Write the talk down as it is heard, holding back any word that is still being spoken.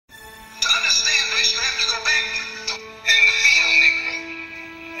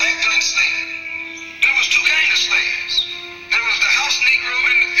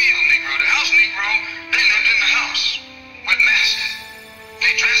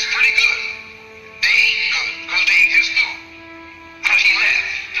ain't good. They ain't good because they ain't his food. Because he left.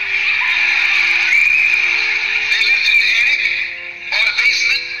 They lived in the attic or the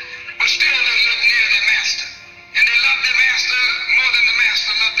basement, but still they lived near their master. And they loved their master more than the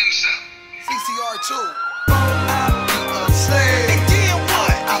master loved himself. CCR2. I'll be a slave. And then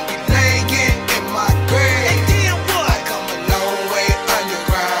what? I'll be laying in my grave. And then what? I come a long way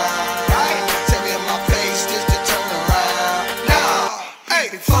underground. Right? Tell me in my face just to turn around. Nah, hey,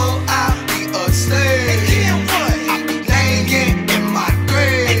 before I'll be a slave. And then what? I'll be laying in my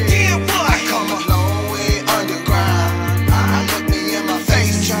grave. And then what? I come a long way underground. Look me in my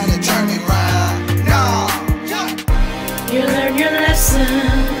face, try to turn me around. Nah, you learn your lessons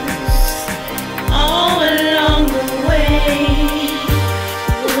all along the way.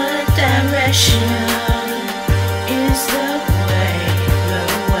 What direction is the way, the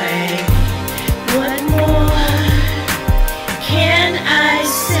way? What more can I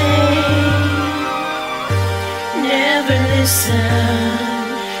say? Never listen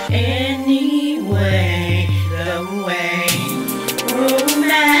anyway, the way.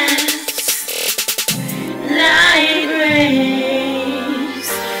 Romance, light rays,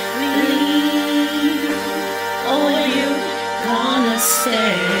 leave, or you gonna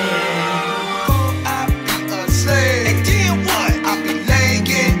stay. I'll be a slave. And then what? I'll be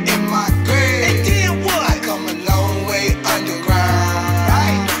laying in my grave. And then what? I come a long way underground.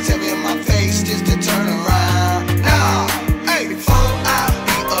 Right? Tell me in my face just to turn around. Nah, hey, before I'll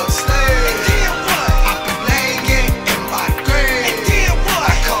be a slave. And then what? I'll be laying in my grave. And then what?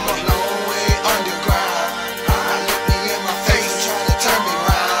 I come a long way underground. Look me in my face, try to turn me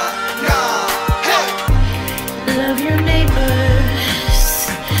around. Nah, hey. Love your neighbors,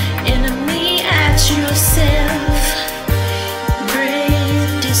 enemy at yourself.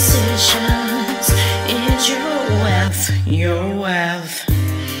 Brave decisions is your wealth, your wealth.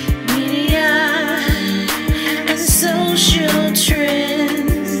 Media and social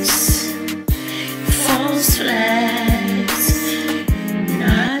trends, false flags,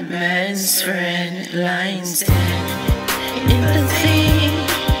 not man's friend. Lines dead. Empathy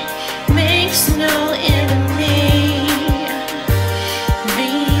makes no enemy.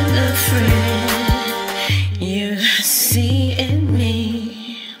 Be the friend you see in me.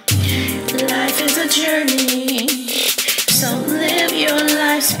 Life is a journey, so live your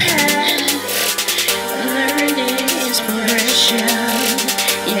life's path. Learning inspiration,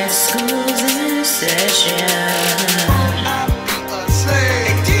 yes, school's in session. I'll be a slave.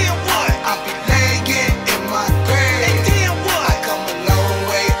 And then what? I'll be laying in my grave. And then what? I come a long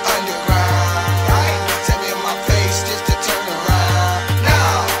way underground. Right? Tell me in my face just to turn around.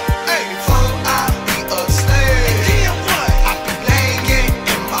 Nah, hey, before I'll be a slave. And then what? I'll be laying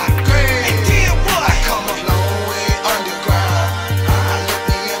in my grave. And then what? I come a long way underground. Look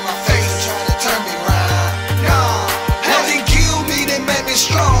me in my face, try to turn me around. Nah, hey. They killed me, they made me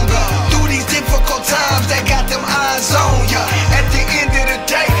stronger. Through these difficult times, they got them eyes on ya. At the end of the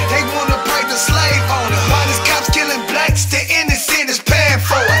day, they wanna break the slave owner. Why these cops killing blacks? The innocent is paying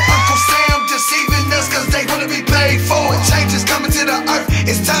for it. Uncle Sam deceiving us cause they wanna be paid for it. Change is coming to the earth,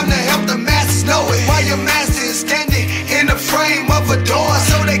 it's time to help the masses know it. While your master is standing in the frame of a door,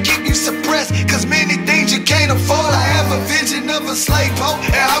 so they keep you suppressed cause many things you can't afford. I have a vision of a slave boat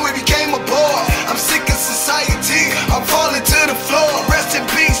and how we became a boy. I'm sick of society, I'm falling to the floor. Rest in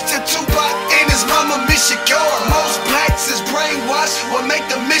peace to Tupac and his mama Miss Shakur. Most blacks is brainwashed, what make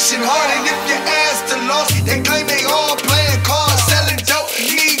the mission hard. And if you ask the lost, they claim they all playing cards, selling dope,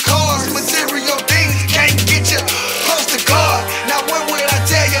 need cars, material things can't get you close to God. Now what would I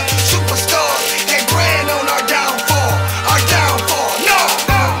tell you? Superstars, they brand on our downfall, our downfall. No,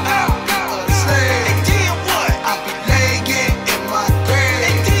 I'll be a slave. And then what? I'll be laying in my grave.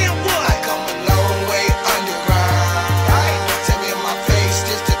 And then what? I come a long way underground. Right? Tell me in my face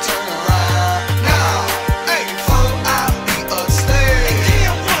just to turn around. Nah, hey, before I'll be a slave. And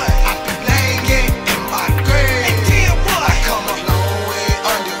then what? I'll be laying in my grave. And then what? I come a long way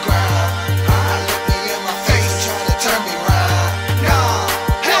underground. Look me in my face, try to turn me around. Nah,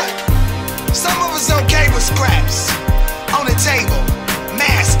 hey. Some of us okay with scraps on the table.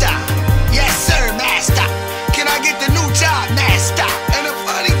 Master, yes sir, master. Can I get the new job, master? And the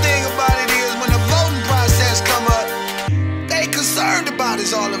funny thing about it is when the voting process come up, they concerned about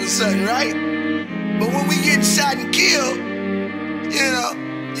us all of a sudden, right? But when we get shot and killed,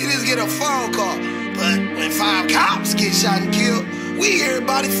 you just get a phone call. But when 5 cops get shot and killed, we hear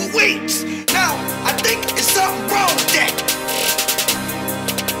about it for weeks. Now, I think it's something wrong with that.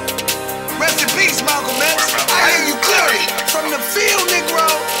 Rest in peace, Malcolm X. I hear you clearly. From the field Negro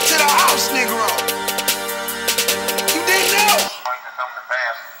to the house Negro. You didn't know. Going to come to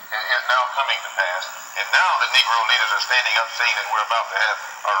pass, and are standing up saying that we're about to have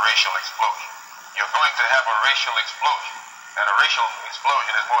a racial explosion. You're going to have a racial explosion. And a racial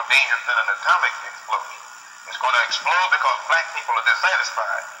explosion is more dangerous than an atomic explosion. It's going to explode because black people are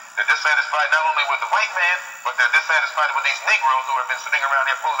dissatisfied. They're dissatisfied not only with the white man, but they're dissatisfied with these Negroes who have been sitting around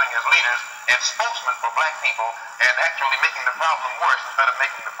here posing as leaders and spokesmen for black people and actually making the problem worse instead of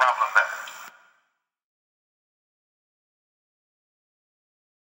making the problem better.